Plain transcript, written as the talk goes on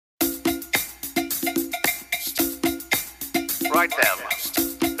Right then.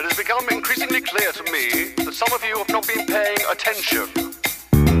 It has become increasingly clear to me that some of you have not been paying attention.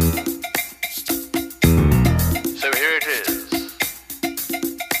 So here it is.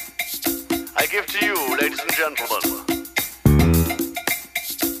 I give to you, ladies and gentlemen,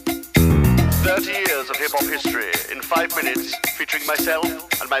 30 years of hip-hop history in 5 minutes, featuring myself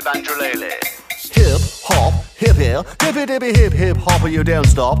and my banjolele. Hip hop, hippie dippy hip hip hopper, you don't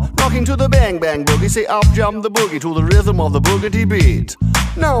stop. Rocking to the bang bang boogie, say up jump the boogie to the rhythm of the boogity beat.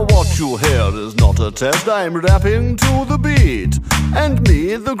 Now what you hear is not a test, I'm rapping to the beat. And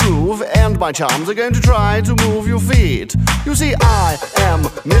me, the groove, and my charms are going to try to move your feet. You see, I am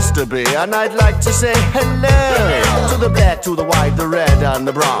Mr. B, and I'd like to say hello to the black, to the white, the red, and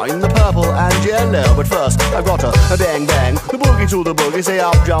the brown, the purple and yellow. But first, I've got a bang bang, the boogie to the boogie, say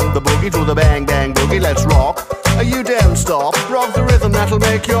up jump the boogie to the bang bang boogie, let's rock. You don't stop, rock the rhythm that'll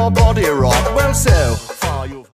make your body rock. Well, so